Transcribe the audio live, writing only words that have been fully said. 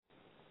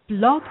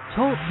Blog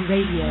Talk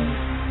Radio.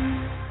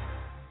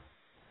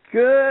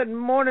 Good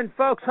morning,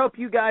 folks. Hope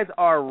you guys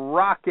are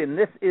rocking.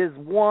 This is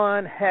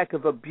one heck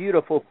of a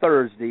beautiful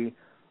Thursday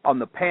on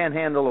the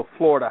Panhandle of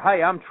Florida.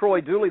 Hi, I'm Troy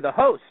Dooley, the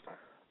host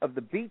of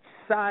the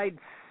Beachside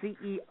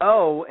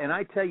CEO, and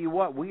I tell you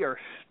what, we are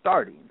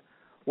starting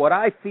what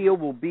I feel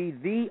will be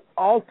the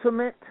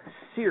ultimate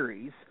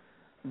series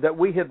that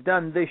we have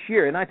done this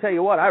year. And I tell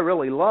you what, I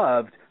really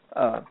loved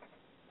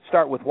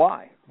Start With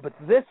Why. But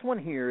this one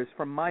here is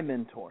from my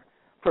mentor.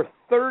 For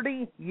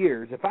 30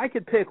 years, if I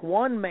could pick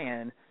one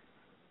man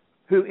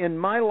who in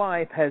my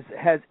life has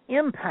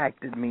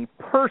impacted me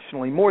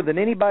personally more than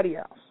anybody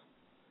else,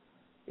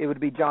 it would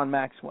be John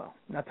Maxwell.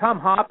 Now, Tom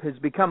Hopp has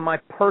become my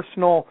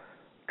personal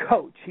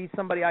coach. He's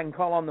somebody I can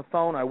call on the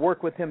phone. I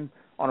work with him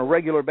on a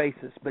regular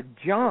basis. But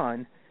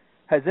John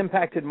has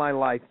impacted my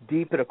life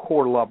deep at a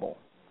core level.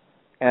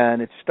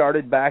 And it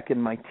started back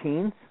in my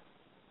teens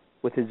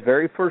with his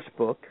very first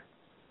book.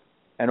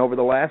 And over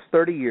the last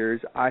 30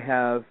 years, I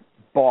have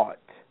bought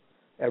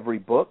every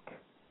book,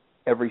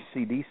 every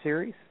CD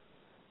series.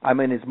 I'm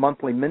in his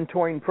monthly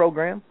mentoring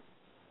program.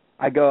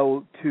 I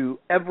go to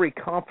every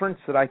conference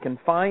that I can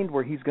find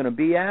where he's going to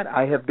be at.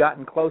 I have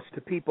gotten close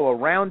to people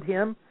around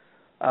him,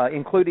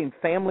 including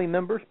family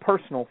members,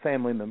 personal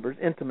family members,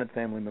 intimate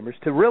family members,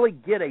 to really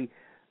get a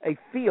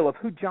feel of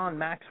who John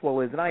Maxwell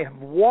is. And I have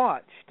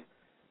watched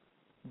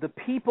the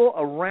people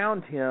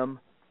around him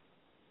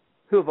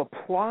who have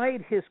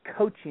applied his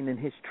coaching and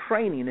his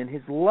training and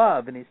his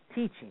love and his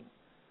teaching.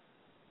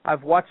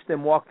 I've watched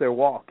them walk their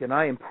walk, and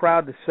I am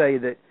proud to say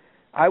that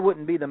I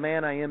wouldn't be the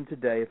man I am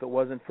today if it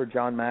wasn't for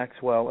John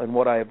Maxwell and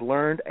what I have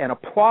learned and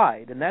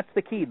applied, and that's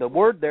the key. The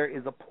word there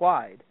is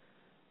applied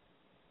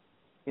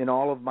in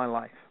all of my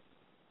life.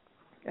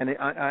 And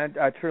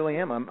I truly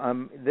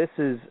am. This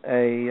is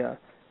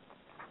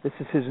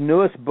his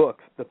newest book,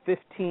 The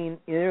 15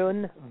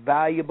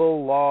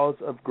 Invaluable Laws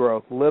of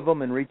Growth. Live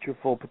them and reach your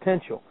full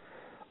potential.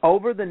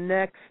 Over the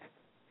next,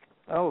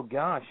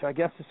 I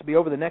guess this will be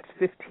over the next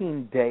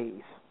 15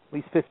 days, at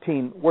least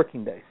 15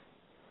 working days.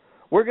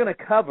 We're going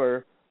to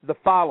cover the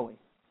following: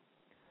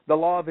 the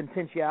law of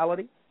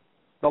intentionality,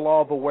 the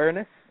law of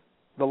awareness,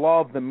 the law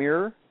of the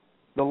mirror,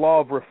 the law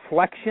of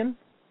reflection,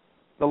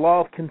 the law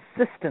of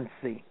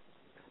consistency,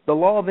 the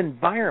law of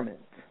environment,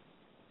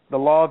 the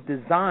law of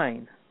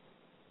design,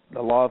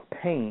 the law of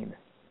pain,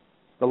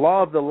 the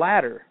law of the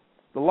ladder,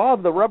 the law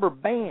of the rubber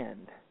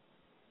band,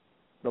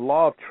 the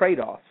law of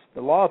trade-offs,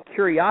 the law of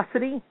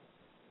curiosity,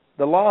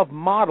 the law of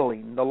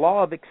modeling, the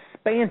law of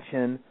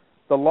expansion,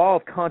 the law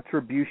of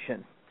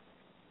contribution.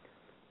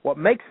 What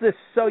makes this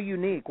so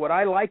unique, what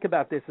I like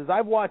about this, is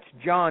I've watched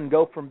John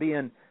go from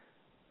being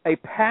a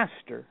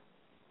pastor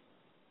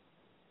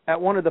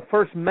at one of the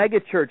first mega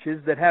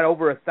churches that had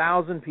over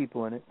 1,000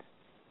 people in it,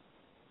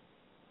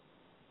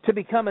 to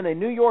becoming a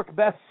New York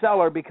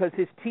bestseller because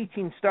his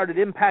teaching started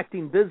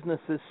impacting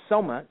businesses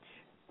so much,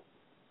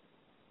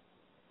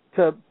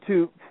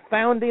 to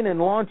founding and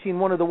launching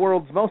one of the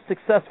world's most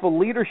successful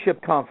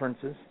leadership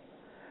conferences,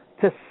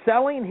 to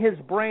selling his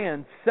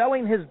brand,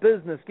 selling his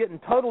business, getting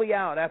totally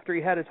out after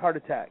he had his heart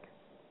attack,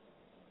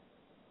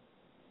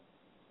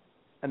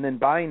 and then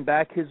buying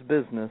back his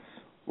business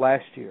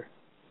last year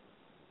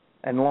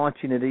and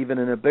launching it even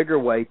in a bigger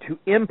way to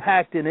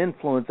impact and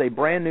influence a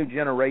brand new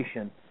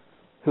generation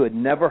who had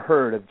never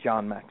heard of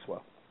John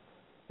Maxwell.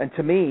 And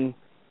to me,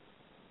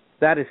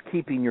 that is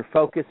keeping your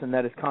focus, and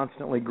that is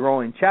constantly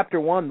growing. Chapter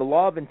 1, the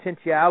law of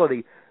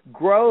intentionality.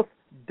 Growth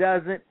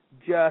doesn't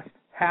just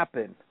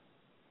happen.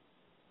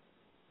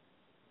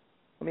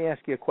 Let me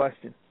ask you a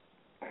question.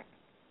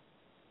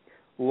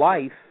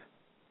 Life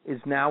is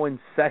now in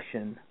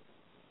session.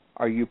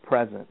 Are you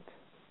present?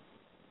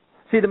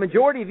 See, the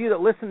majority of you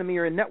that listen to me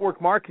are in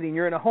network marketing.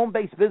 You're in a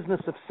home-based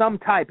business of some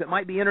type. It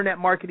might be internet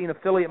marketing,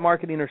 affiliate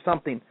marketing, or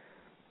something.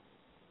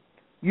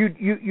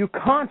 You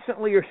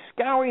constantly are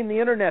scouring the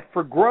internet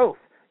for growth.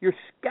 You're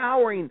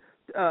scouring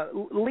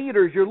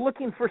leaders. You're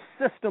looking for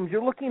systems.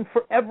 You're looking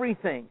for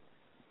everything.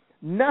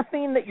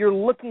 Nothing that you're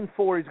looking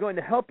for is going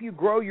to help you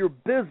grow your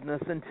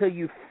business until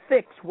you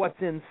fix what's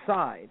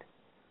inside.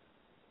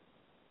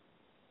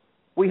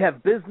 We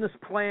have business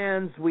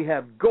plans. We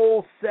have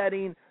goal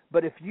setting.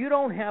 But if you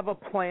don't have a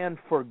plan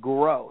for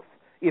growth,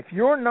 if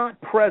you're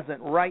not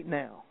present right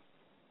now,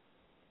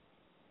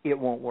 it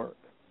won't work.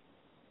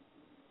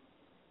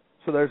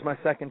 So there's my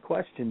second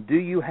question. Do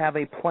you have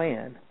a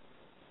plan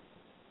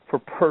for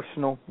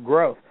personal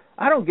growth?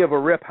 I don't give a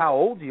rip how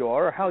old you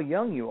are or how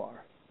young you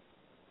are.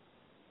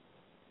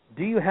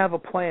 Do you have a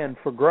plan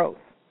for growth?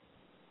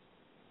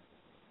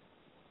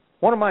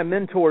 One of my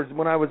mentors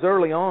when I was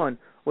early on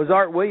was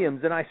Art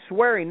Williams, and I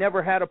swear he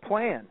never had a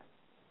plan.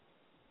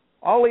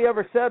 All he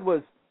ever said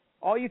was,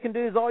 all you can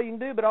do is all you can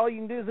do, but all you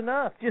can do is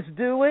enough. Just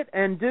do it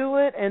and do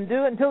it and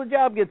do it until the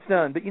job gets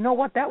done. But you know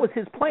what? That was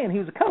his plan. He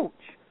was a coach.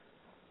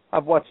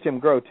 I've watched him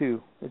grow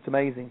too. It's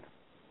amazing.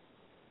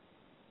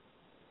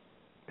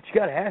 But you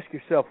got to ask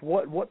yourself,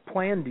 what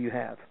plan do you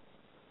have?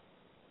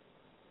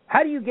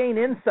 How do you gain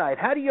insight?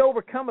 How do you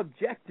overcome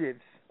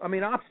objectives?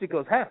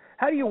 Obstacles.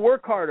 How do you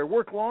work harder,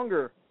 work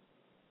longer,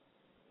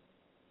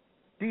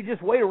 Do you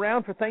just wait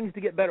around for things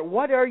to get better?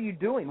 What are you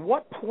doing?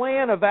 What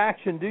plan of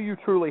action do you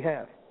truly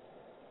have?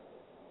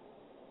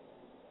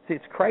 See,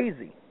 it's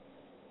crazy.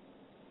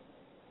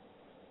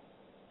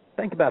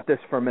 Think about this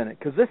for a minute,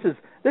 because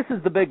this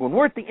is the big one.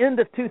 We're at the end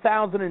of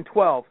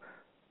 2012.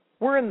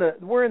 We're in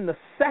the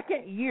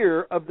second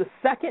year of the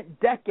second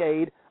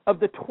decade of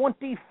the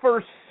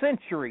 21st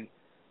century.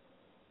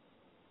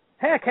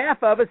 Heck,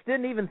 half of us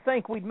didn't even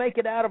think we'd make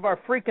it out of our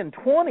freaking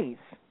 20s.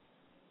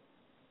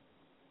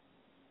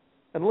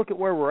 And look at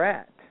where we're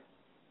at.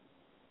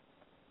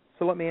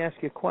 So let me ask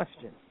you a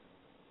question.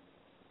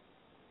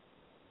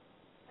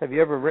 Have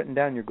you ever written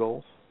down your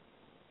goals?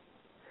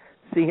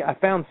 See, I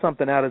found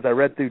something out as I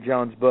read through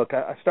John's book.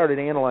 I started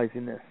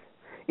analyzing this.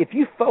 If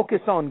you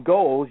focus on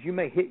goals, you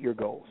may hit your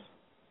goals.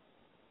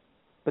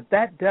 But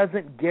that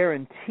doesn't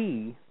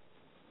guarantee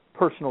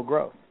personal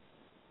growth.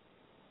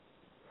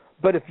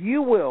 But if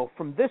you will,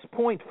 from this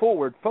point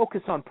forward,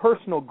 focus on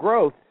personal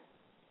growth,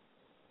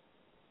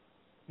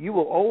 you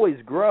will always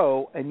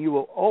grow and you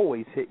will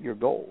always hit your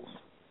goals.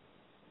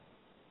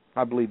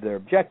 I believe they're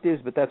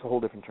objectives, but that's a whole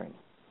different training.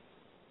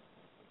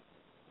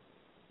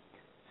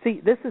 See,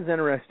 this is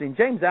interesting.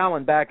 James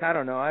Allen back, I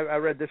don't know, I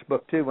read this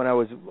book too when I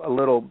was a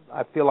little,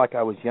 I feel like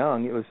I was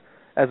young. It was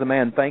As a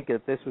Man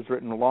Thinketh. This was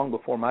written long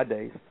before my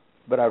days,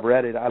 but I've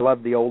read it. I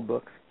love the old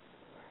books.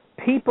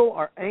 People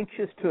are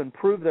anxious to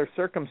improve their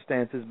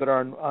circumstances, but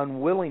are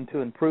unwilling to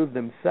improve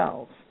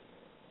themselves.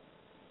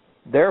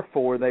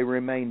 Therefore, they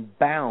remain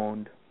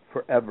bound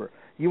forever.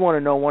 You want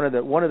to know one of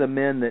the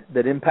men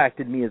that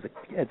impacted me as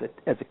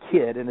a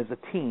kid and as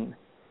a teen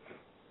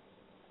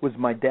was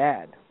my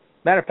dad.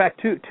 Matter of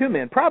fact, two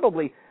men.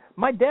 Probably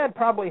my dad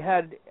probably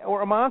had,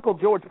 or my Uncle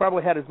George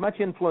probably had as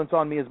much influence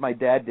on me as my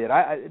dad did.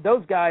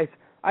 Those guys,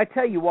 I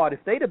tell you what, if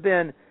they'd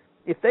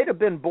have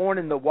been born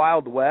in the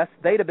Wild West,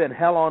 they'd have been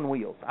hell on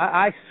wheels.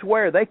 I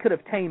swear they could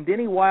have tamed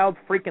any wild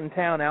freaking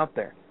town out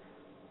there.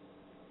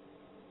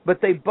 But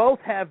they both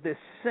have this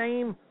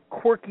same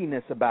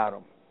quirkiness about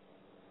them.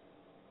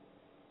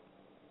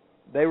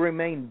 They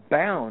remain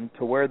bound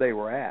to where they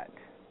were at.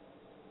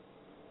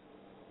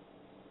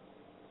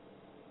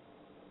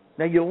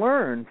 Now, you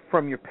learn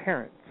from your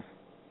parents.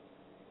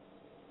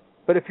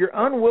 But if you're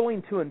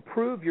unwilling to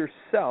improve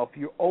yourself,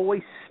 you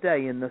always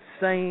stay in the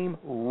same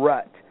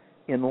rut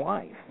in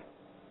life.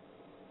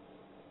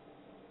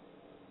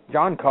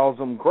 John calls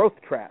them growth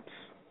traps.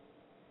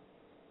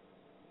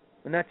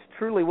 And that's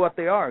truly what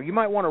they are. You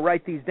might want to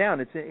write these down.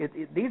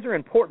 These are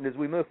important as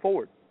we move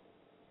forward.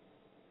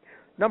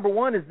 Number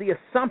one is the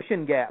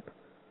assumption gap.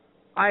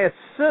 I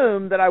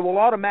assume that I will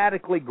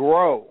automatically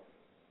grow.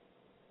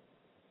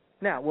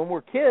 Now, when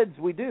we're kids,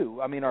 we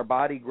do. I mean, our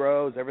body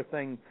grows,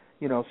 everything,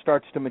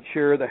 starts to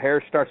mature, the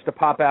hair starts to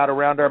pop out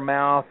around our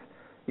mouth.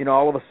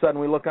 All of a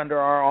sudden we look under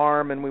our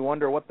arm and we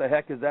wonder what the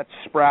heck is that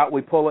sprout.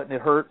 We pull it and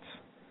it hurts.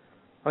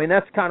 I mean,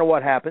 that's kind of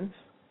what happens.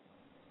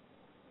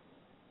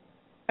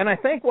 And I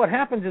think what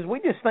happens is we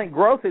just think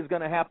growth is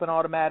going to happen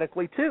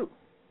automatically too.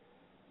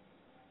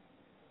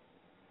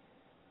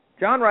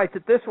 John writes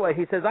it this way.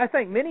 He says, I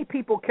think many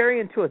people carry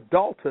into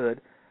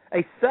adulthood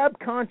a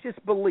subconscious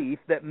belief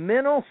that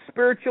mental,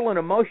 spiritual, and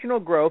emotional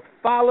growth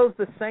follows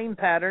the same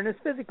pattern as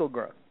physical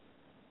growth.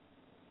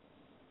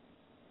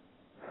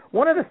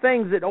 One of the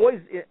things that always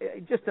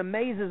just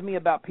amazes me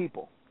about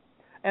people,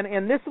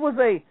 and this was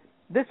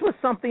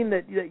something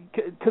that,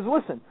 because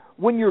listen,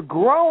 when you're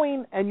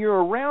growing and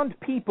you're around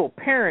people,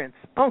 parents,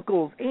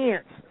 uncles,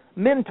 aunts,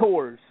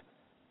 mentors,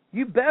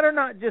 you better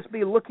not just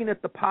be looking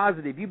at the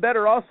positive. You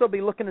better also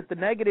be looking at the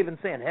negative and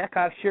saying, heck,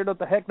 I sure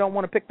don't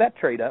want to pick that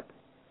trait up.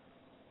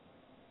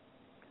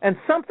 And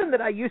something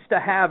that I used to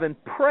have,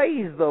 and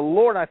praise the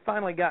Lord, I've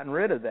finally gotten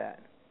rid of that.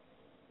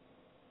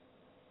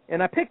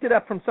 And I picked it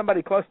up from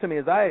somebody close to me,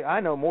 is I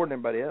know more than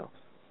anybody else.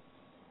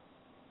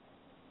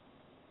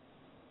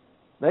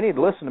 They need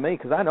to listen to me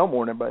because I know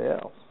more than anybody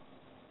else.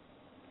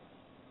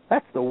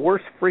 That's the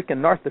worst freaking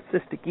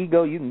narcissistic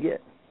ego you can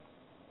get.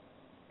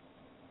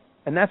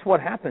 And that's what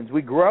happens.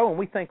 We grow and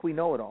we think we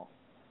know it all.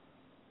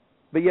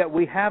 But yet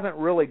we haven't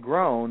really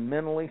grown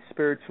mentally,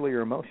 spiritually,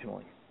 or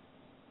emotionally.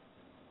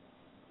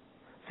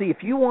 See, if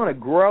you want to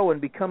grow and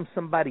become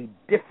somebody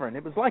different,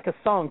 it was like a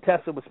song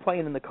Tessa was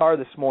playing in the car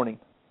this morning.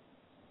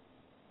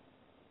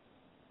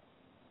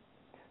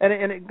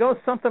 And it goes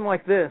something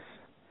like this.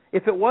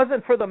 If it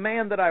wasn't for the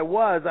man that I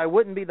was, I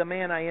wouldn't be the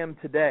man I am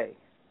today.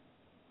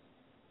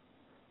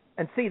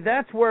 And see,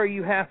 that's where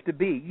you have to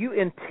be. You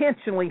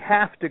intentionally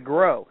have to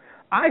grow.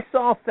 I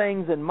saw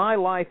things in my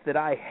life that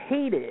I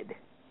hated,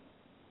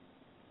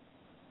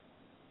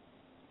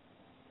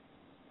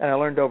 and I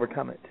learned to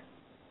overcome it.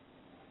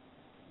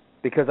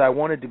 Because I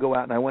wanted to go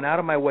out, and I went out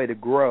of my way to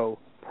grow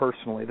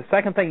personally. The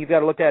second thing you've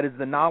got to look at is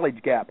the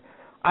knowledge gap.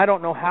 I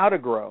don't know how to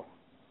grow.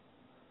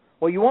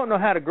 Well, you won't know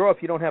how to grow if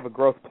you don't have a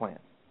growth plan.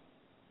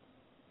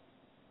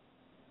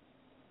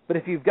 But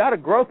if you've got a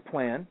growth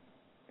plan,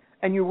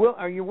 and you're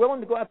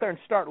willing to go out there and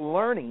start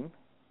learning,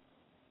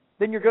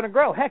 then you're going to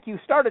grow. Heck, you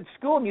started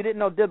school and you didn't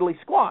know diddly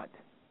squat.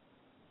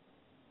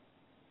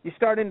 You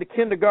start into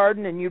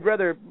kindergarten and you'd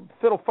rather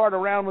fiddle fart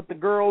around with the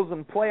girls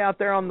and play out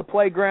there on the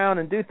playground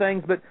and do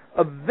things. But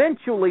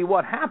eventually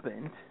what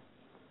happened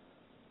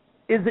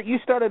is that you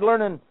started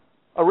learning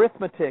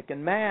arithmetic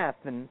and math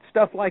and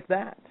stuff like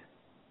that.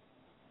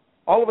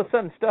 All of a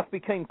sudden, stuff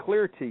became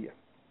clear to you.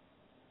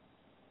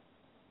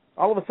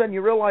 All of a sudden,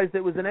 you realized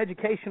it was an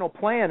educational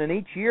plan, and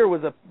each year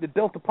was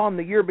built upon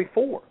the year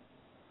before.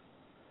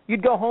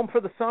 You'd go home for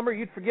the summer,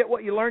 you'd forget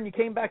what you learned, you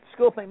came back to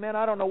school, think, man,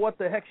 I don't know what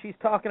the heck she's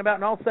talking about,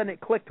 and all of a sudden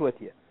it clicked with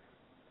you.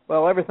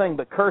 Well, everything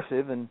but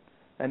cursive, and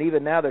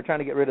even now they're trying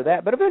to get rid of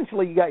that, but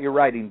eventually you got your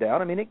writing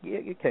down. I mean,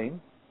 it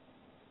came.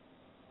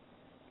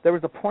 There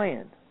was a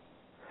plan.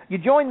 You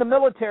joined the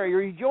military,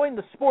 or you joined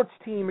the sports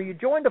team, or you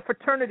joined a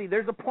fraternity,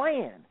 there's a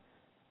plan.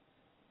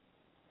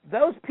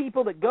 Those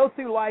people that go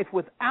through life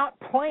without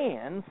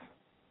plans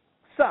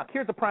suck.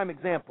 Here's a prime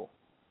example.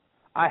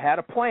 I had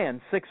a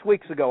plan 6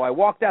 weeks ago. I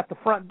walked out the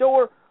front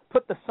door,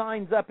 put the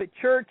signs up at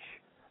church,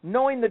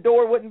 knowing the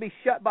door wouldn't be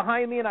shut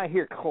behind me, and I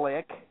hear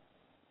click.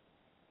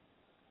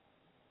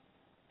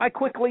 I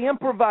quickly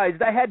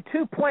improvised. I had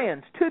 2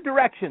 plans, 2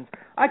 directions.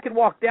 I could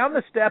walk down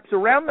the steps,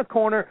 around the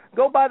corner,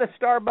 go by the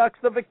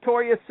Starbucks, the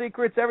Victoria's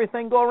Secrets,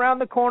 everything, go around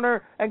the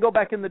corner, and go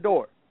back in the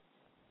door.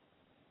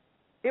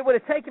 It would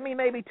have taken me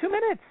maybe 2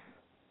 minutes.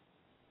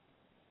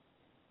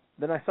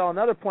 Then I saw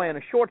another plan,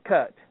 a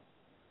shortcut.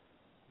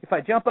 If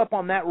I jump up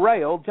on that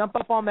rail, jump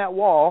up on that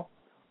wall,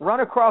 run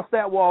across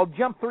that wall,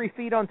 jump 3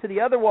 feet onto the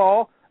other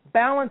wall,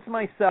 balance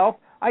myself,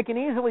 I can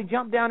easily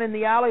jump down in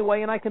the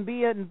alleyway and I can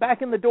be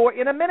back in the door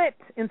in a minute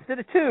instead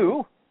of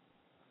 2.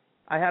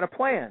 I had a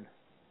plan.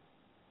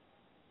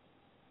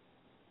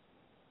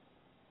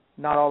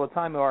 Not all the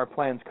time are our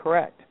plans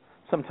correct.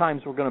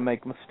 Sometimes we're going to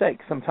make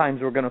mistakes.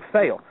 Sometimes we're going to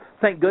fail.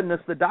 Thank goodness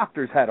the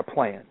doctors had a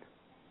plan.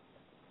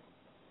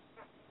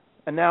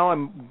 And now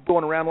I'm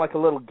going around like a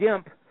little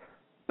gimp,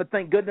 but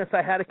thank goodness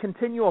I had a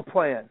continual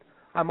plan.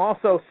 I'm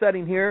also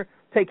sitting here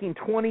taking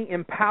 20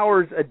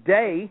 Empowers a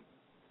day,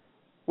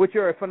 which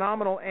are a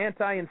phenomenal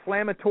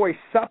anti-inflammatory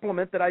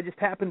supplement that I just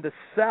happen to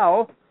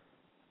sell.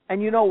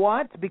 And you know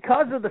what?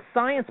 Because of the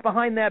science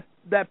behind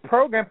that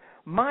program,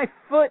 my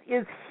foot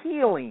is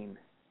healing.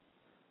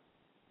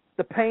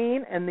 The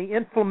pain and the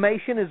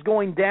inflammation is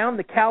going down.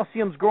 The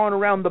calcium's growing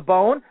around the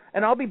bone,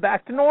 and I'll be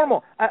back to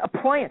normal. A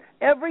plan.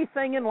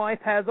 Everything in life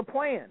has a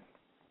plan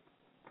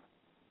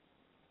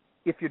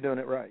if you're doing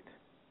it right.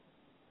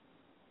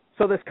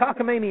 So this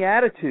cockamamie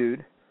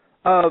attitude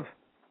of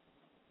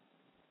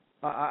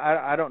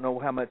I don't know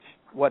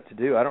what to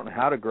do. I don't know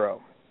how to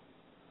grow.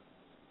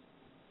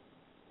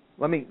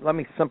 Let me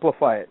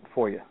simplify it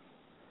for you.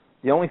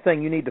 The only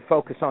thing you need to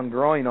focus on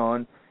growing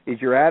on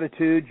is your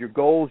attitude, your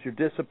goals, your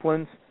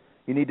disciplines.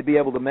 You need to be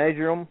able to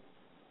measure them,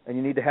 and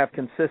you need to have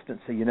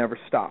consistency. You never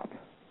stop.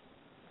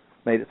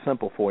 Made it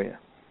simple for you.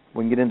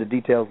 We can get into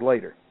details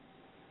later.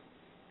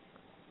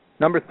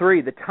 Number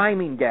 3, the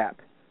timing gap.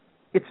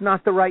 It's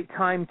not the right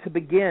time to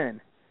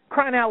begin.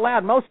 Crying out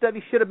loud, most of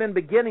you should have been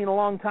beginning a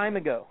long time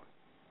ago.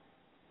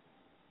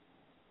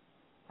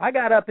 I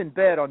got up in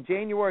bed on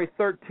January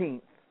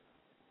 13th.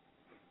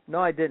 No,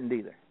 I didn't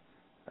either.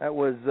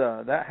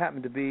 That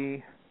happened to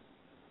be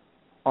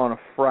on a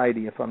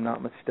Friday, if I'm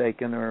not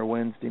mistaken, or a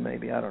Wednesday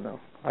maybe. I don't know.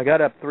 I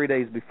got up 3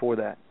 days before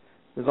that.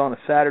 It was on a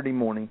Saturday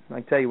morning.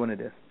 I can tell you when it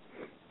is.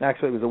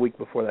 Actually, it was a week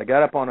before that. I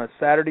got up on a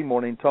Saturday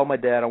morning, told my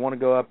dad I want to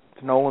go up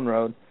to Nolan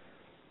Road.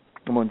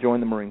 I'm going to join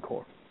the Marine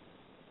Corps.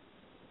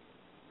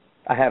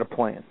 I had a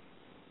plan.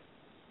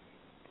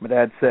 My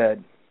dad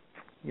said,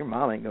 your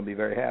mom ain't going to be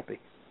very happy.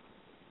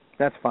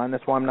 That's fine.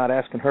 That's why I'm not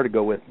asking her to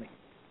go with me.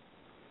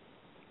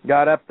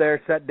 Got up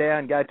there, sat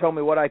down. Guy told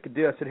me what I could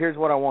do. I said, here's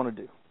what I want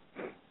to do.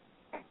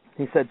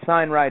 He said,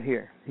 sign right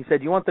here. He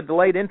said, you want the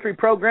delayed entry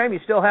program? You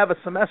still have a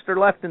semester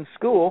left in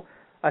school.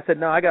 I said,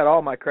 no, I got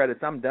all my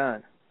credits. I'm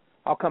done.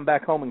 I'll come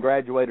back home and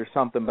graduate or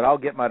something, but I'll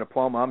get my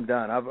diploma. I'm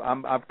done.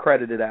 I've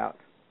credited out.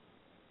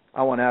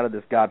 I want out of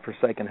this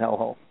godforsaken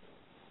hellhole.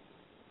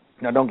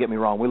 Now, don't get me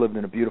wrong. We lived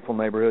in a beautiful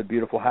neighborhood,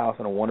 beautiful house,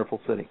 in a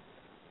wonderful city.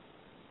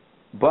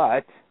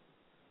 But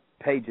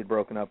Paige had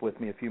broken up with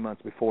me a few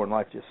months before, and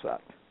life just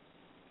sucked.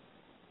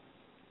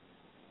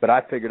 But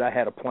I figured I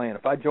had a plan.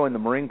 If I joined the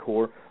Marine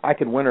Corps, I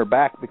could win her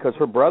back because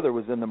her brother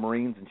was in the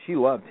Marines, and she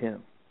loved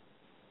him.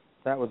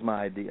 That was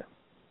my idea.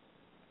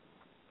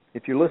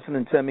 If you're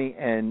listening to me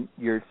and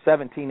you're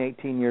 17,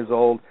 18 years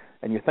old,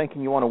 and you're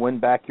thinking you want to win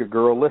back your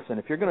girl, listen,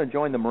 if you're going to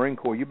join the Marine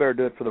Corps, you better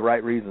do it for the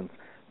right reasons.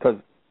 Because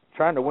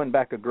trying to win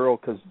back a girl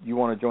because you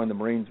want to join the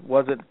Marines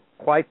wasn't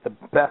quite the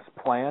best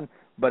plan,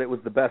 but it was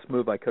the best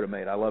move I could have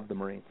made. I love the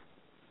Marines.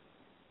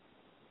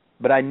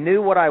 But I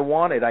knew what I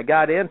wanted. I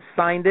got in,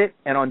 signed it,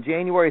 and on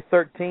January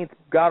 13th,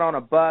 got on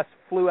a bus,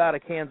 flew out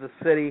of Kansas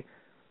City,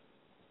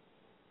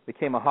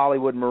 became a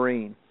Hollywood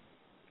Marine,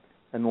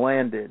 and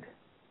landed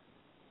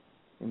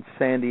in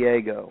San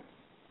Diego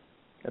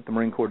at the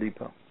Marine Corps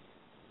Depot.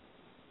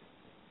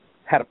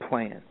 Had a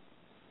plan.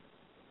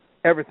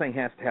 Everything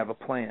has to have a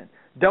plan.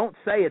 Don't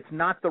say it's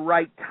not the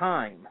right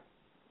time.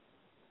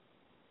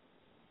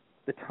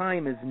 The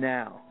time is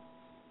now.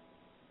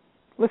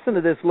 Listen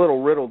to this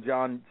little riddle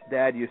John's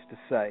dad used to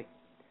say.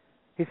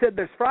 He said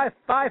there's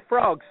five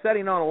frogs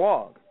sitting on a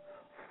log.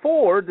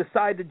 4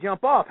 decide to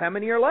jump off. How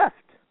many are left?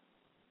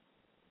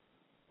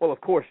 Well, of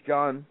course,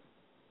 John,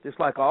 just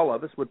like all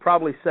of us, would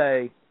probably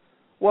say,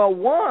 well,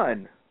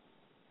 1.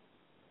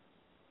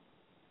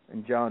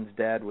 And John's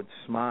dad would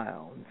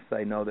smile and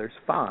say, no, there's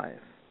 5.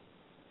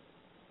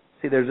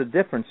 See, there's a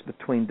difference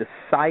between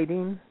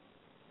deciding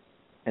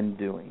and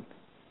doing.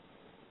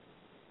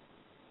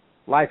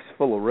 Life's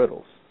full of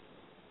riddles.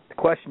 The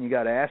question you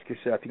got to ask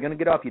yourself, you're going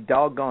to get off your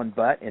doggone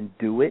butt and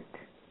do it?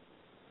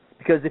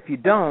 Because if you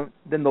don't,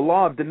 then the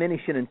law of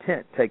diminishing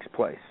intent takes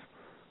place.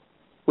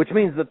 Which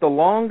means that the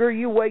longer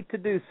you wait to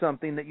do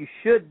something that you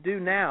should do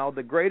now,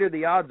 the greater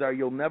the odds are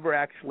you'll never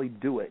actually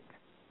do it.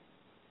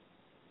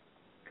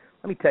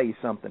 Let me tell you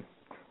something.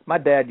 My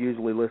dad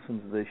usually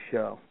listens to this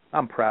show.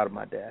 I'm proud of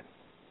my dad.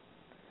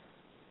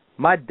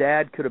 My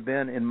dad could have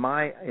been, in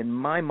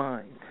my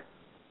mind,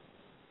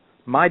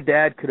 my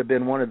dad could have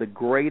been one of the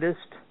greatest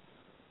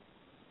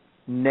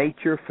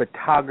nature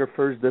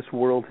photographers this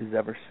world has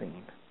ever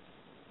seen.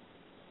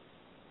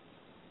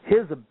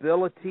 His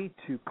ability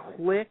to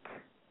click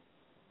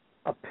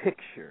a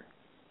picture,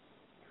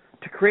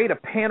 to create a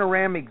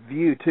panoramic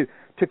view,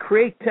 to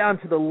create down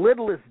to the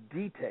littlest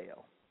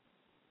detail,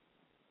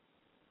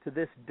 to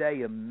this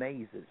day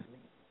amazes me.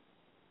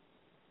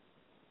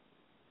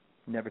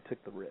 Never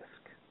took the risk.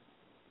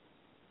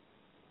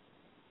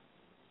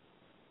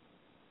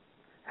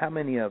 How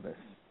many of us,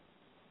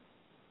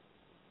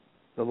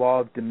 the law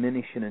of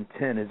diminishing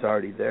intent is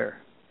already there?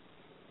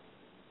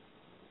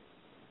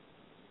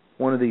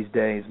 One of these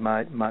days,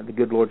 the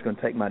good Lord's going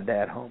to take my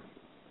dad home.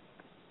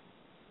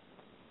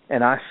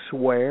 And I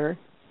swear,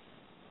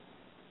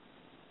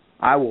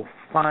 I will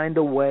find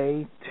a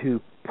way to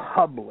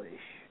publish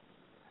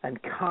and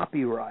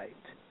copyright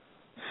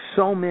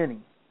so many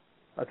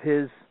of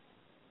his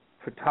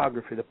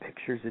photography, the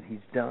pictures that he's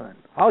done.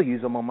 I'll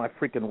use them on my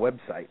freaking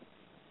website.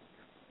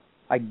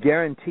 I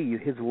guarantee you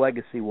his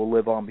legacy will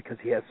live on because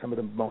he has some of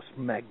the most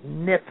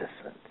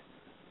magnificent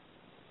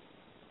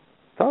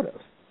photos.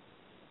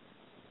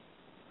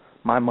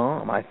 My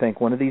mom, I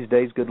think one of these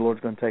days, good Lord's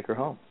going to take her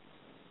home.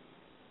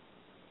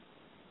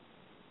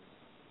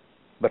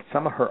 But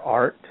some of her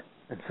art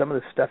and some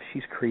of the stuff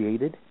she's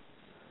created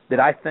that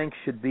I think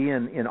should be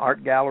in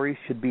art galleries,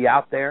 should be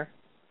out there,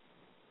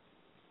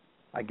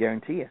 I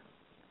guarantee you.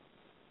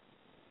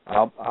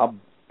 I'll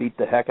beat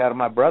the heck out of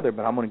my brother,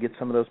 but I'm going to get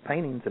some of those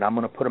paintings and I'm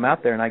going to put them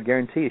out there, and I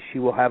guarantee you she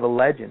will have a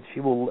legend.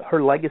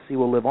 Her legacy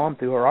will live on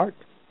through her art.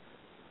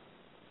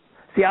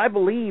 See, I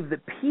believe that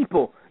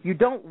people, you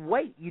don't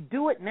wait. You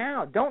do it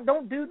now.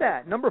 Don't do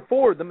that. Number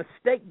 4, the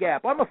mistake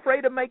gap. I'm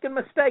afraid of making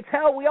mistakes.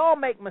 Hell, we all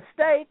make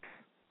mistakes.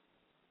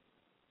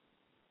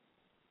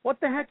 What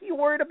the heck are you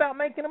worried about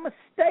making a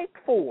mistake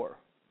for?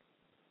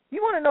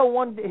 You want to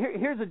know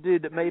here's a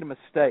dude that made a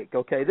mistake,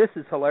 okay? This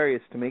is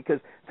hilarious to me because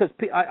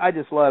I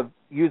just love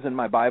using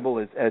my Bible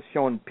as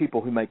showing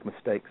people who make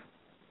mistakes.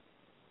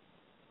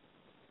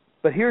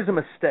 But here's a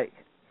mistake.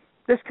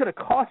 This could have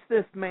cost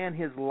this man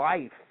his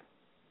life.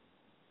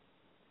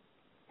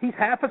 He's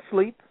half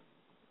asleep.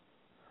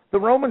 The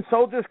Roman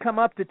soldiers come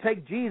up to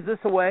take Jesus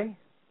away.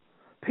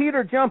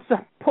 Peter jumps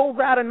up, pulls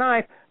out a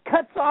knife,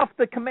 cuts off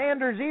the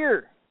commander's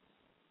ear.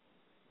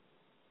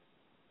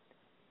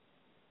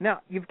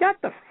 Now, you've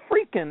got the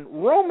freaking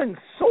Roman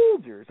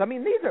soldiers. I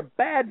mean, these are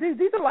bad dudes.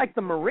 These are like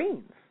the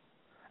Marines.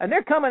 And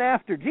they're coming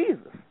after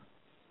Jesus.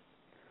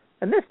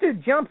 And this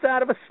dude jumps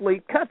out of a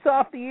sleep, cuts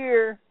off the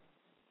ear.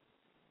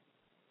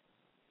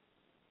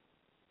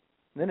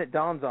 Then it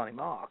dawns on him,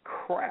 oh,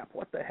 crap,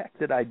 what the heck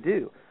did I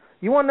do?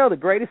 You want to know the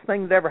greatest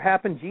thing that ever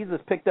happened? Jesus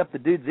picked up the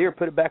dude's ear,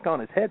 put it back on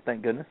his head,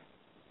 thank goodness.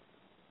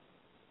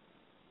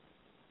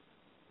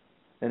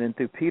 And then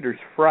through Peter's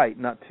fright,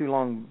 not too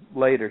long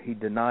later, he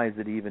denies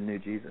that he even knew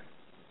Jesus.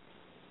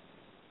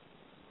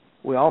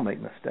 We all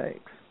make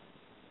mistakes.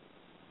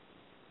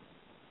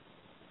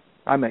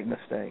 I make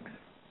mistakes.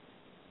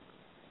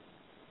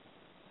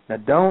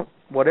 Now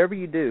whatever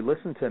you do,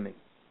 listen to me.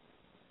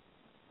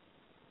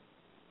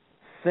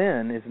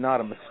 Sin is not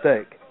a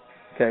mistake.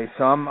 Okay,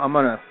 so I'm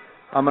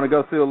gonna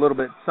go through a little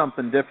bit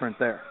something different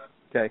there.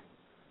 Okay,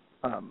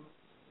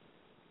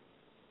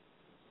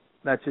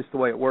 that's just the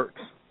way it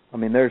works. I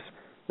mean, there's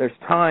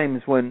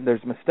times when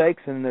there's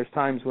mistakes and there's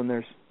times when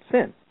there's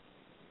sin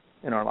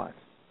in our lives.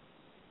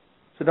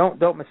 So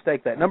don't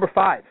mistake that. Number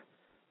 5,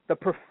 the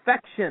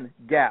perfection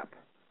gap.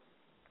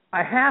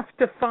 I have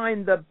to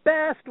find the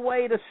best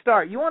way to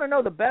start. You want to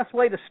know the best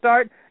way to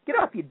start? Get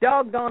off your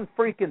doggone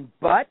freaking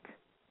butt.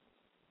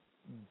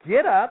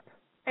 Get up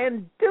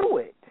and do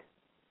it.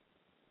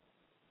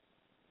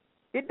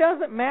 It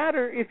doesn't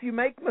matter if you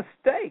make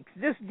mistakes.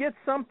 Just get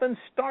something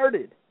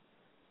started.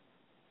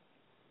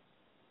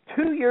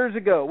 2 years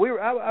ago,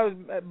 I was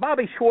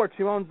Bobby Schwartz,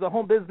 who owns the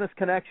Home Business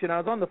Connection. I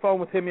was on the phone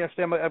with him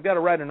yesterday. I've got to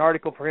write an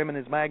article for him in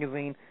his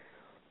magazine.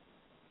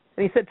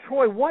 And he said,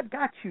 Troy, what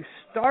got you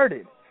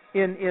started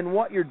in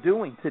what you're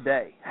doing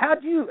today?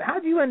 How'd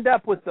you end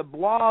up with the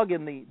blog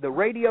and the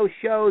radio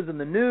shows and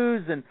the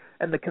news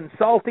and the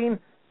consulting?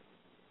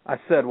 I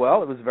said,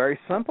 well, it was very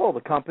simple.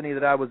 The company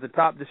that I was the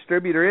top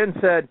distributor in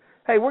said,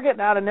 hey, we're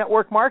getting out of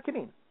network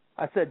marketing.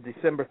 I said,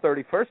 December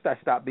 31st,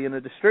 I stopped being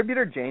a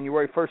distributor.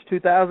 January 1st,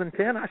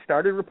 2010, I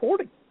started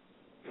reporting.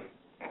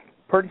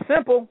 Pretty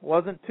simple.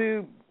 Wasn't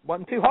too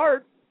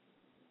hard.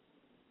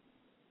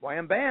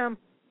 Wham, bam.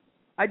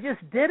 I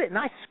just did it, and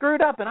I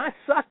screwed up, and I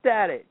sucked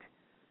at it.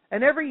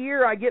 And every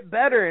year I get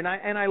better, and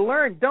I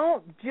learn.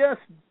 Don't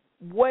just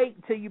wait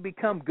till you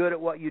become good at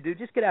what you do.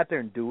 Just get out there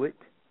and do it.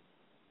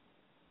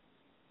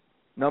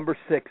 Number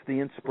 6, the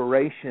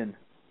inspiration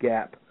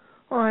gap.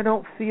 Oh, I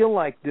don't feel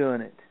like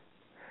doing it.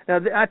 Now,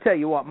 I tell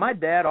you what, my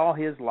dad all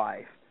his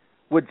life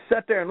would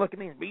sit there and look at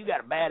me and say, you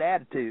got a bad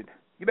attitude.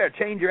 You better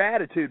change your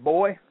attitude,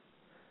 boy.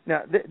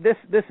 Now,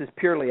 this is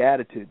purely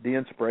attitude, the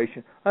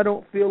inspiration. I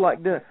don't feel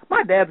like doing it.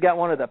 My dad's got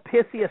one of the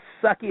pissiest,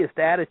 suckiest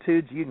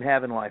attitudes you can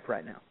have in life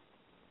right now.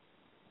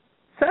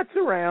 Sits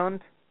around,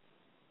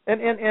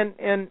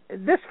 and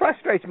this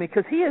frustrates me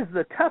because he is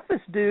the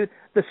toughest dude,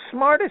 the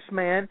smartest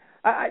man.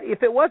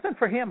 If it wasn't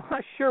for him,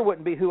 I sure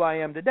wouldn't be who I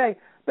am today.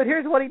 But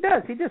here's what he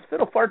does. He just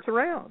fiddle farts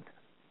around.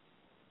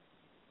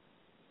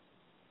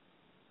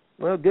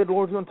 Well, good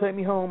Lord's going to take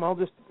me home. I'll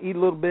just eat a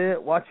little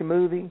bit, watch a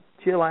movie,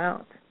 chill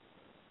out.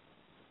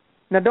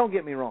 Now, don't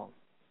get me wrong.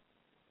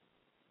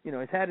 You know,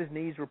 he's had his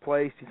knees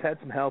replaced. He's had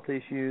some health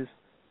issues.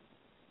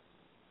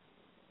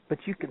 But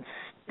you can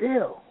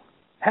still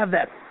have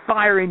that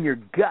fire in your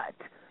gut.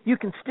 You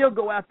can still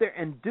go out there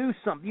and do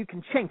something. You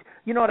can change.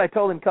 You know what I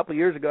told him a couple of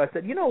years ago? I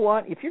said, you know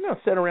what? If you're going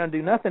to sit around and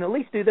do nothing, at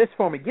least do this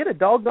for me. Get a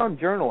doggone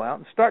journal out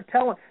and start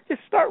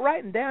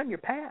writing down your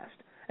past.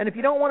 And if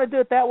you don't want to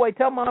do it that way,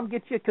 tell Mom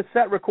get you a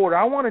cassette recorder.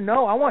 I want to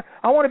know. I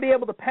want to be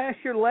able to pass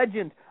your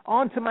legend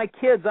on to my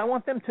kids. I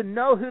want them to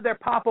know who their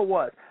papa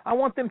was. I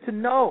want them to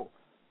know.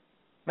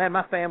 Man,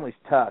 my family's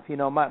tough. You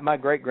know, my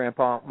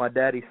great-grandpa, my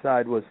daddy's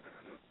side was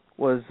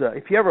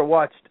if you ever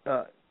watched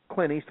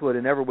Clint Eastwood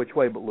in Every Which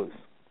Way But Loose,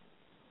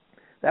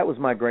 that was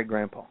my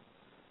great-grandpa.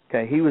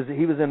 Okay, he was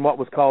in what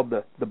was called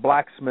the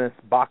blacksmith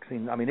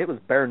boxing. I mean, it was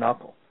bare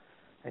knuckle,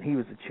 and he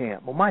was a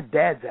champ. Well, my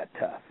dad's that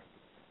tough.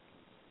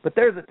 But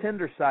there's a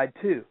tender side,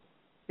 too.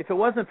 If it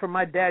wasn't for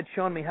my dad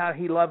showing me how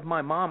he loved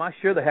my mom, I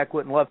sure the heck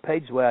wouldn't love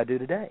Paige the way I do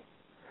today.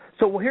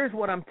 So well, here's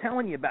what I'm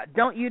telling you about.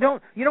 You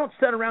don't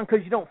sit around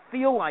because you don't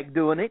feel like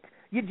doing it.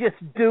 You just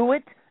do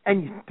it,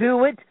 and you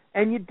do it,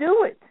 and you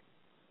do it.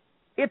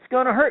 It's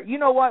going to hurt. You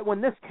know what?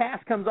 When this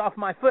cast comes off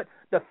my foot,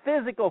 the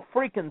physical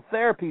freaking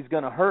therapy is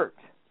going to hurt.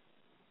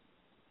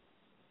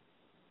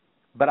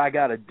 But I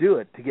got to do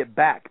it to get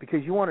back,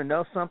 because you want to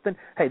know something?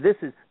 Hey, this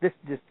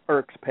just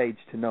irks Paige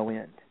to no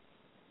end.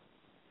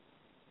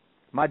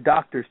 My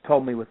doctors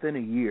told me within a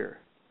year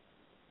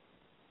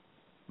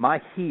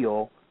my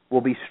heel will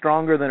be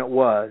stronger than it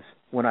was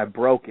when I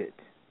broke it.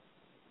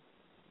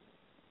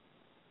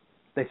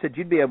 They said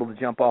you'd be able to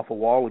jump off a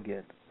wall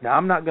again. Now,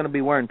 I'm not going to be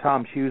wearing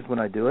Tom's shoes when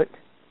I do it,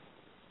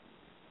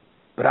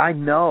 but I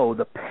know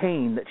the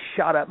pain that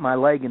shot up my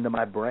leg into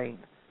my brain.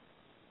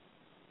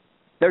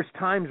 There's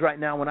times right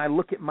now when I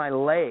look at my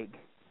leg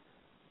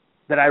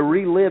that I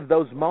relive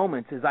those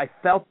moments as I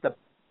felt the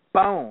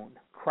bone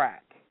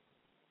crack.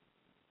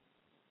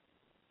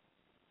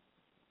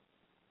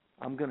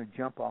 I'm going to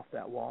jump off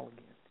that wall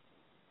again.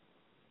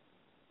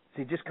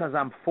 See, just because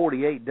I'm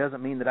 48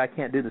 doesn't mean that I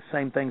can't do the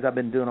same things I've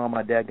been doing all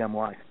my dadgum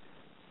life.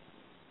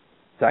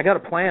 So I got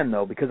a plan,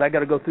 though, because I got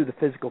to go through the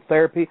physical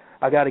therapy.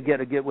 I got to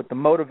get with the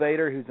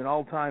motivator, who's an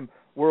all-time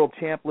world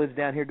champ, lives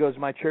down here, goes to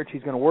my church.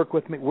 He's going to work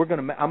with me. I'm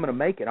going to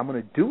make it. I'm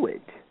going to do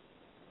it.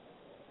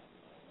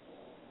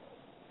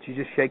 She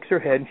just shakes her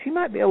head, and she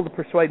might be able to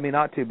persuade me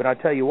not to, but I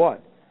tell you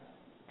what.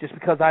 Just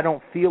because I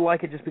don't feel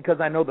like it, just because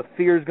I know the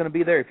fear is going to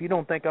be there, if you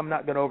don't think I'm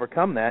not going to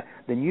overcome that,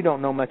 then you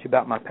don't know much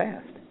about my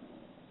past.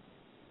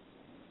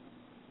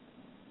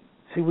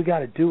 See, we got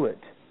to do it.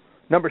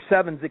 Number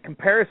 7 is the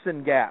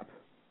comparison gap.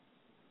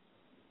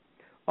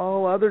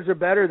 Oh, others are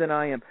better than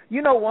I am.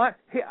 You know what?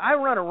 I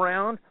run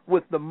around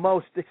with the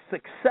most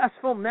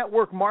successful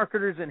network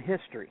marketers in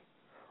history.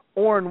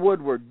 Orrin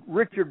Woodward,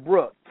 Richard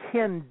Brooke,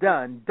 Ken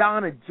Dunn,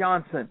 Donna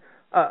Johnson,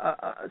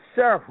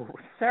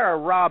 Sarah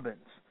Robbins.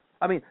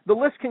 I mean, the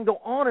list can go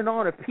on and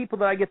on of people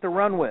that I get to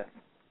run with.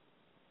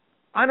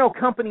 I know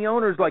company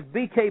owners like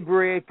B.K.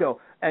 Briaco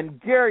and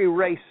Gary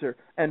Racer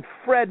and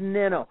Fred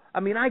Nino.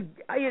 I mean,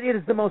 it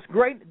is the most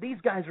great. These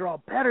guys are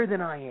all better than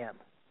I am.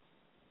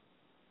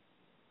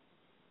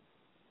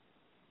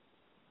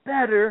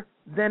 Better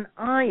than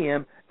I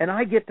am, and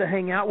I get to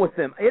hang out with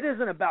them. It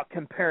isn't about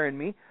comparing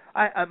me.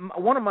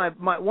 One of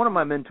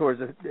my mentors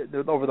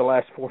over the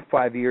last 4 or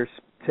 5 years,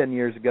 10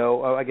 years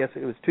ago, I guess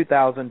it was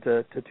 2000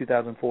 to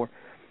 2004.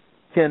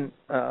 Kevin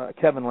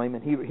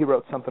Lehman, he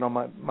wrote something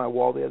on my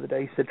wall the other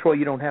day. He said, Troy,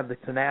 you don't have the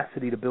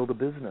tenacity to build a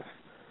business.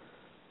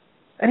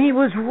 And he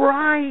was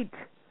right,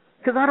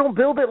 because I don't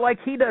build it like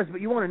he does. But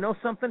you want to know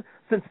something?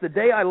 Since the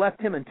day I left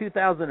him in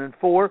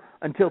 2004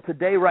 until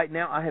today, right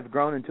now, I have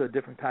grown into a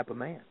different type of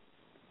man.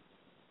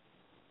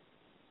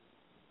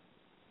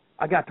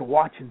 I got to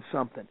watching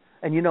something.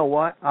 And you know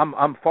what?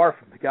 I'm far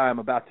from the guy I'm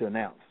about to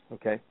announce,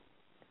 okay?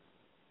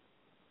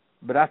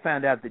 But I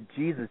found out that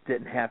Jesus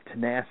didn't have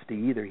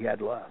tenacity either. He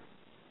had love.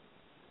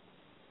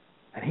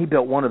 And he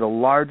built one of the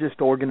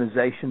largest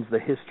organizations the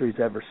history's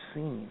ever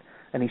seen.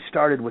 And he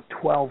started with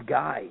 12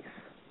 guys.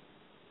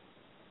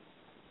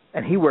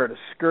 And he wore a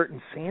skirt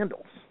and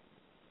sandals.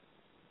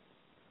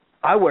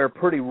 I wear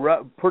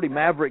pretty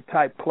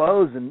maverick-type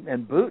clothes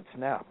and boots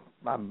now.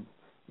 I'm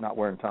not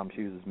wearing Tom's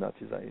shoes as much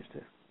as I used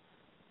to.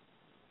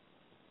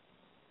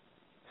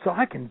 So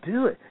I can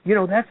do it. You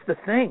know, that's the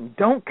thing.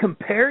 Don't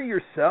compare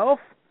yourself.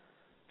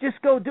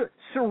 Just go do it.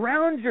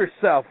 Surround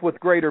yourself with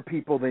greater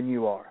people than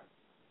you are.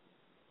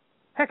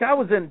 Heck, I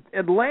was in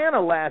Atlanta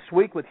last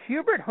week with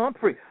Hubert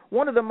Humphrey,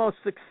 one of the most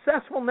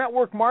successful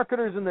network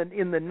marketers in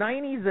the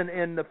 90s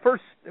and the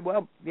first,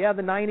 the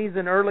 90s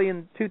and early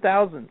in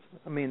 2000s.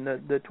 I mean,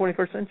 the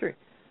 21st century.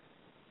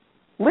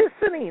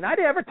 Listening. I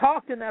never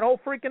talked in that whole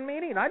freaking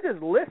meeting. I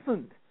just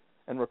listened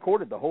and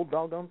recorded the whole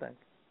doggone thing.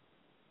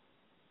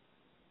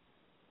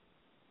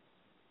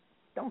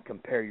 Don't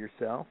compare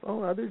yourself.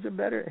 Oh, others are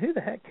better. Who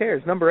the heck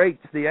cares? Number 8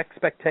 is the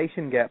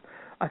expectation gap.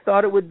 I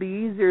thought it would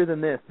be easier than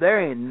this. There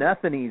ain't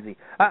nothing easy.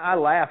 I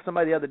laughed.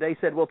 Somebody the other day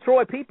said, well,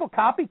 Troy, people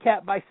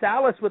copycat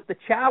ViSalus with the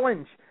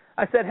challenge.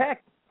 I said,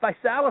 heck,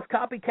 ViSalus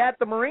copycat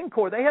the Marine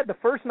Corps. They had the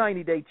first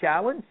 90-day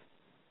challenge.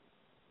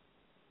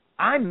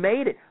 I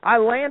made it. I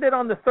landed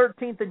on the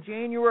 13th of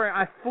January.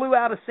 I flew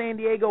out of San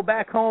Diego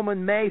back home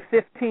on May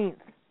 15th.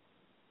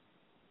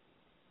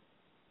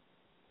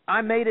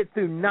 I made it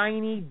through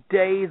 90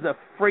 days of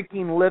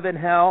freaking living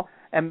hell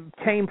and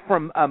came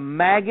from a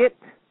maggot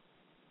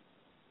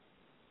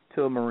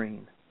to a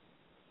Marine.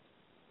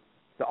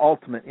 The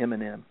ultimate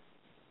M&M.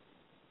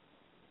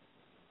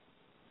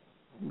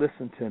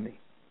 Listen to me.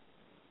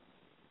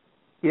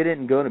 It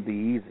isn't going to be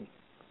easy.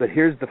 But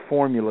here's the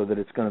formula that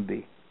it's going to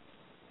be.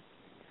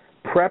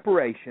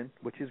 Preparation,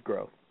 which is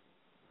growth,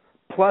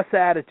 plus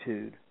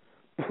attitude,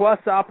 plus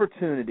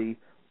opportunity,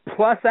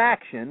 plus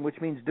action, which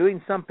means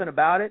doing something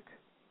about it.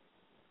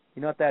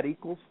 You know what that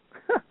equals?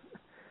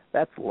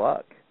 That's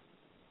luck.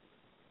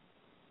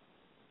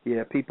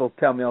 Yeah, people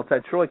tell me all the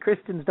time, Troy,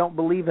 Christians don't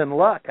believe in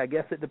luck. I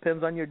guess it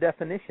depends on your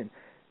definition.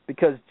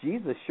 Because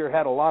Jesus sure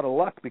had a lot of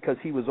luck because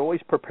he was always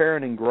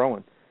preparing and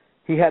growing.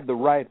 He had the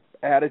right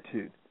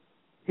attitude.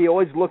 He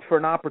always looked for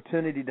an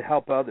opportunity to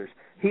help others.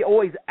 He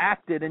always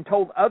acted and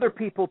told other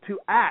people to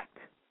act.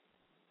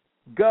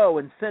 Go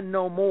and sin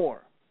no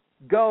more.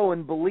 Go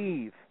and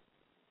believe.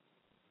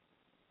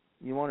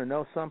 You want to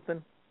know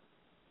something?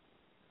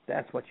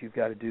 That's what you've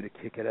got to do to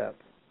kick it up.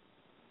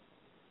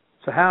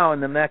 So how in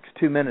the next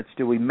 2 minutes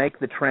do we make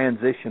the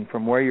transition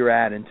from where you're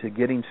at into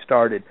getting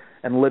started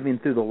and living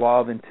through the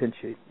law of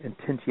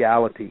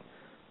intentionality?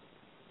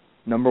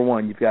 Number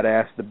 1, you've got to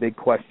ask the big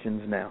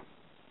questions now.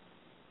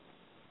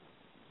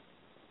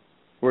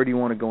 Where do you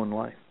want to go in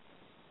life?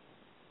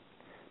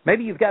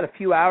 Maybe you've got a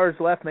few hours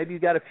left. Maybe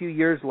you've got a few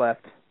years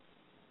left.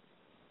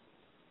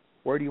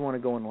 Where do you want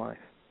to go in life?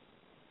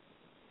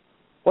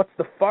 What's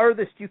the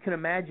farthest you can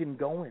imagine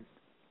going?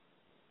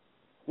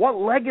 What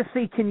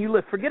legacy can you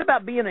live? Forget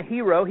about being a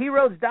hero.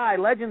 Heroes die.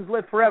 Legends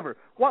live forever.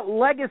 What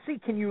legacy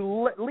can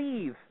you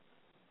leave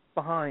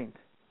behind?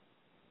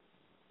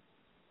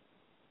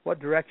 What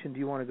direction do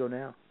you want to go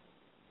now?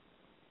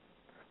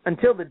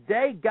 Until the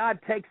day God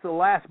takes the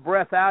last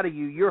breath out of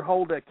you, you're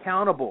held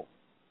accountable.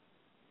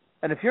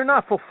 And if you're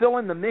not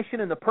fulfilling the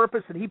mission and the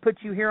purpose that he put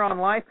you here on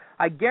life,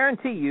 I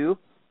guarantee you,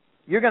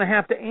 you're going to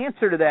have to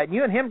answer to that. And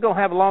you and him are going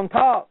to have a long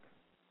talk.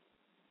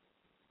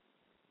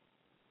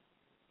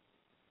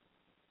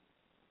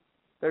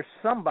 There's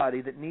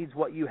somebody that needs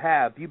what you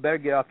have. You better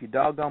get off your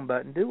doggone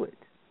butt and do it.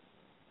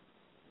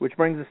 Which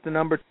brings us to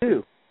number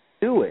 2.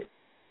 Do it.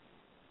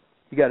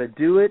 You got to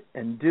do it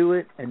and do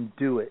it and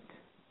do it.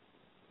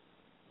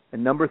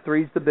 And number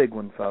 3 is the big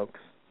one, folks.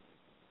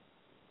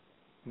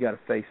 You got to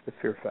face the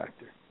fear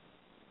factor.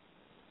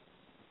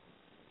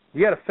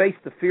 You got to face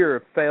the fear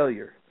of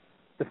failure,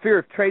 the fear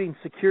of trading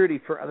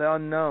security for the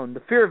unknown,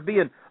 the fear of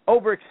being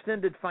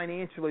overextended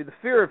financially, the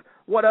fear of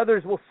what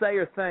others will say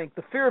or think,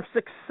 the fear of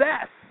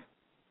success.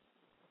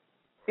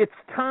 It's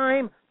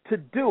time to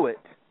do it.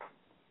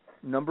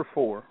 Number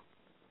 4,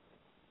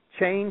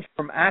 change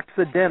from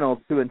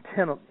accidental to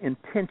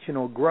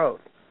intentional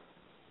growth.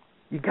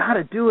 You got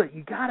to do it.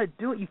 You got to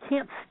do it. You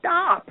can't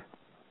stop.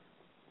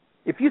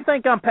 If you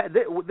think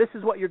this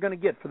is what you're going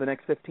to get for the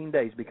next 15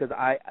 days because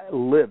I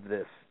live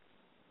this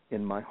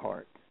in my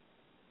heart.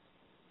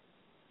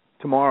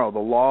 Tomorrow, the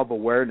law of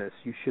awareness.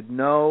 You should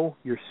know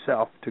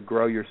yourself to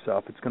grow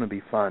yourself. It's going to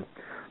be fun.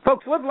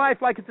 Folks, live life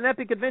like it's an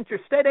epic adventure.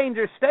 Stay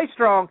dangerous, stay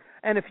strong,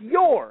 and if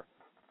you're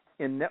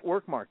in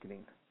network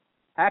marketing,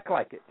 act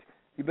like it.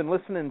 You've been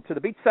listening to the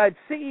Beachside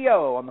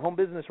CEO on the Home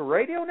Business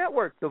Radio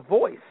Network, the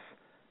voice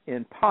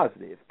in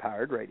positive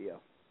powered radio.